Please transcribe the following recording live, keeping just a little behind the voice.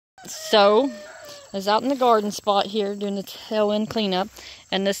So, I was out in the garden spot here doing the tail end cleanup,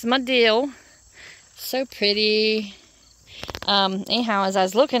 and this is my dill. So pretty. Anyhow, as I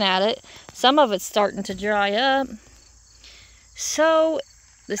was looking at it, some of it's starting to dry up. So,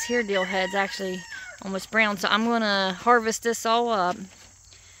 this here dill head's actually almost brown, so I'm going to harvest this all up.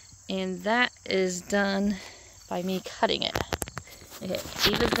 And that is done by me cutting it. Okay,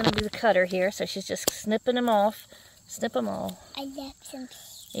 Eva's going to be the cutter here, so she's just snipping them off. Snip them all. I left some.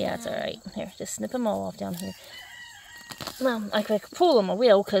 Yeah, it's alright. Here, just snip them all off down here. Well, if I could pull them, I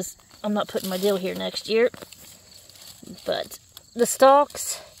will, because I'm not putting my dill here next year. But the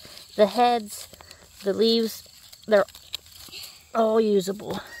stalks, the heads, the leaves, they're all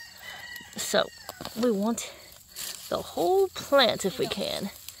usable. So, we want the whole plant if we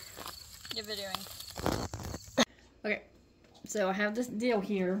can. You're videoing. Okay, so I have this dill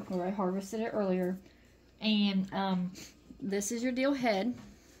here where I harvested it earlier. And this is your dill head.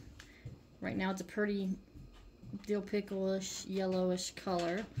 Right now it's a pretty dill pickle-ish, yellowish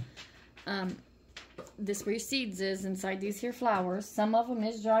color. This where your seeds is inside these here flowers. Some of them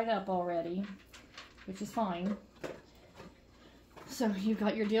is dried up already, which is fine. So you've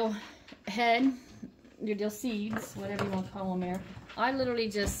got your dill head, your dill seeds, whatever you want to call them there. I literally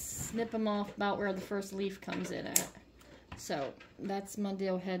just snip them off about where the first leaf comes in at. So that's my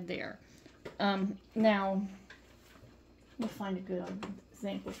dill head there. Now, we'll find a good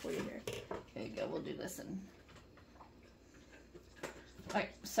example for you here. There you go, we'll do this one. Alright,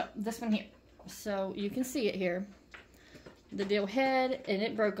 so this one here. So you can see it here. The dill head, and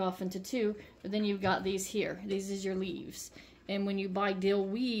it broke off into two, but then you've got these here. These is your leaves. And when you buy dill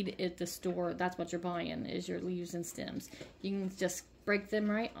weed at the store, that's what you're buying, is your leaves and stems. You can just break them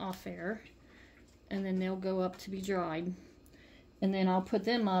right off there, and then they'll go up to be dried. And then I'll put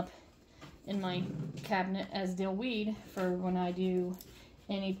them up in my cabinet as dill weed for when I do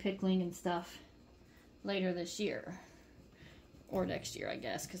any pickling and stuff later this year. Or next year, I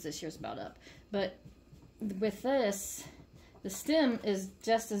guess, because this year's about up. But with this, the stem is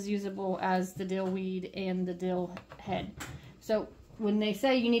just as usable as the dill weed and the dill head. So when they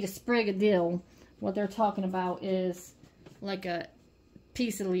say you need a sprig of dill, what they're talking about is like a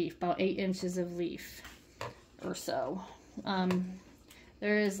piece of leaf, about 8 inches of leaf or so.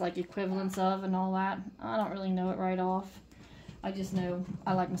 There is like equivalents of and all that. I don't really know it right off. I just know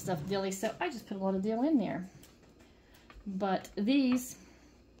I like my stuff dilly, so I just put a lot of dill in there. But these,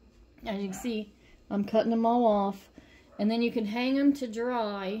 as you can see, I'm cutting them all off. And then you can hang them to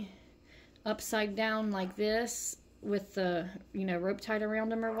dry upside down like this with the, rope tied around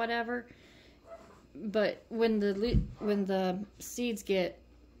them or whatever. But when the seeds get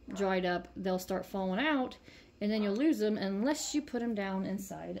dried up, they'll start falling out. And then you'll lose them unless you put them down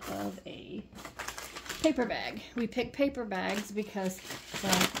inside of a paper bag. We pick paper bags because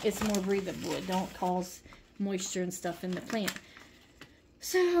it's more breathable. It don't cause moisture and stuff in the plant.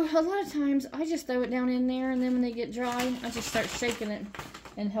 So a lot of times I just throw it down in there, and then when they get dry, I just start shaking it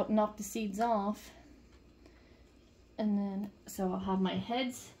and help knock the seeds off. And then, so I'll have my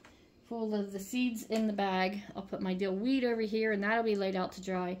heads full of the seeds in the bag. I'll put my dill weed over here, and that'll be laid out to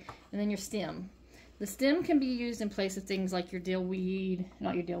dry. And then your stem. The stem can be used in place of things like your dill weed,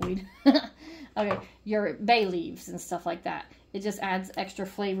 not your dill weed, okay, your bay leaves and stuff like that. It just adds extra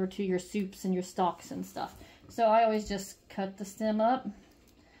flavor to your soups and your stocks and stuff. So I always just cut the stem up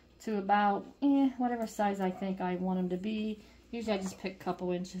to about, whatever size I think I want them to be. Usually I just pick a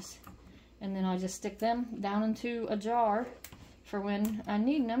couple inches. And then I just stick them down into a jar for when I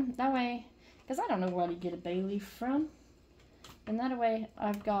need them. That way, because I don't know where to get a bay leaf from. And that way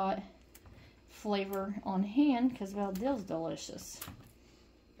I've got flavor on hand, because, well, dill's delicious.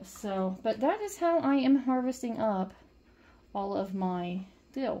 So, but that is how I am harvesting up all of my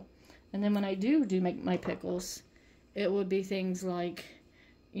dill. And then when I do make my pickles, it would be things like,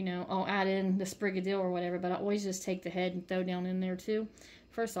 I'll add in the sprig of dill or whatever, but I always just take the head and throw down in there too.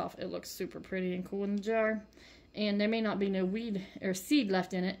 First off, it looks super pretty and cool in the jar. And there may not be no weed or seed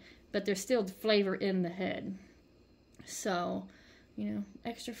left in it, but there's still flavor in the head. So,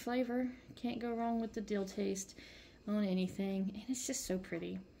 extra flavor. Can't go wrong with the dill taste on anything. And it's just so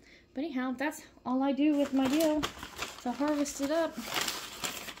pretty. But anyhow, that's all I do with my dill, to harvest it up.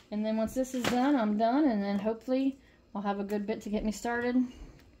 And then once this is done, I'm done. And then hopefully I'll have a good bit to get me started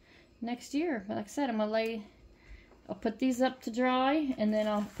next year. But like I said, I'll put these up to dry. And then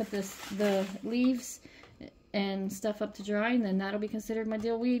I'll put the leaves and stuff up to dry. And then that'll be considered my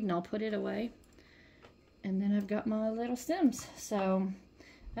dill weed. And I'll put it away. And then I've got my little stems. So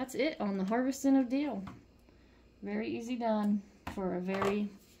that's it on the harvesting of dill. Very easy done for a very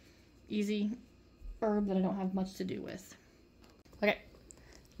easy herb that I don't have much to do with. Okay,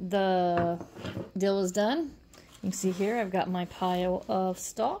 the dill is done. You can see here I've got my pile of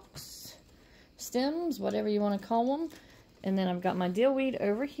stalks, stems, whatever you want to call them. And then I've got my dill weed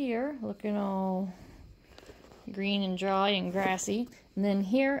over here, looking all green and dry and grassy. And then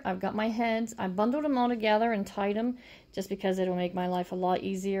here I've got my heads. I bundled them all together and tied them just because it'll make my life a lot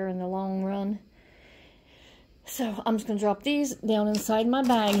easier in the long run. So I'm just going to drop these down inside my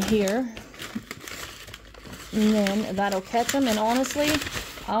bag here. And then that'll catch them. And honestly,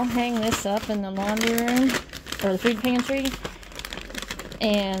 I'll hang this up in the laundry room or the food pantry.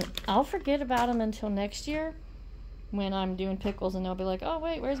 And I'll forget about them until next year when I'm doing pickles, and they'll be like, oh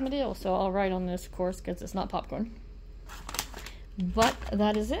wait, where's my dill? So I'll write on this, of course, because it's not popcorn. But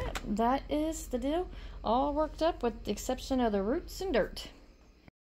that is it. That is the dill all worked up with the exception of the roots and dirt.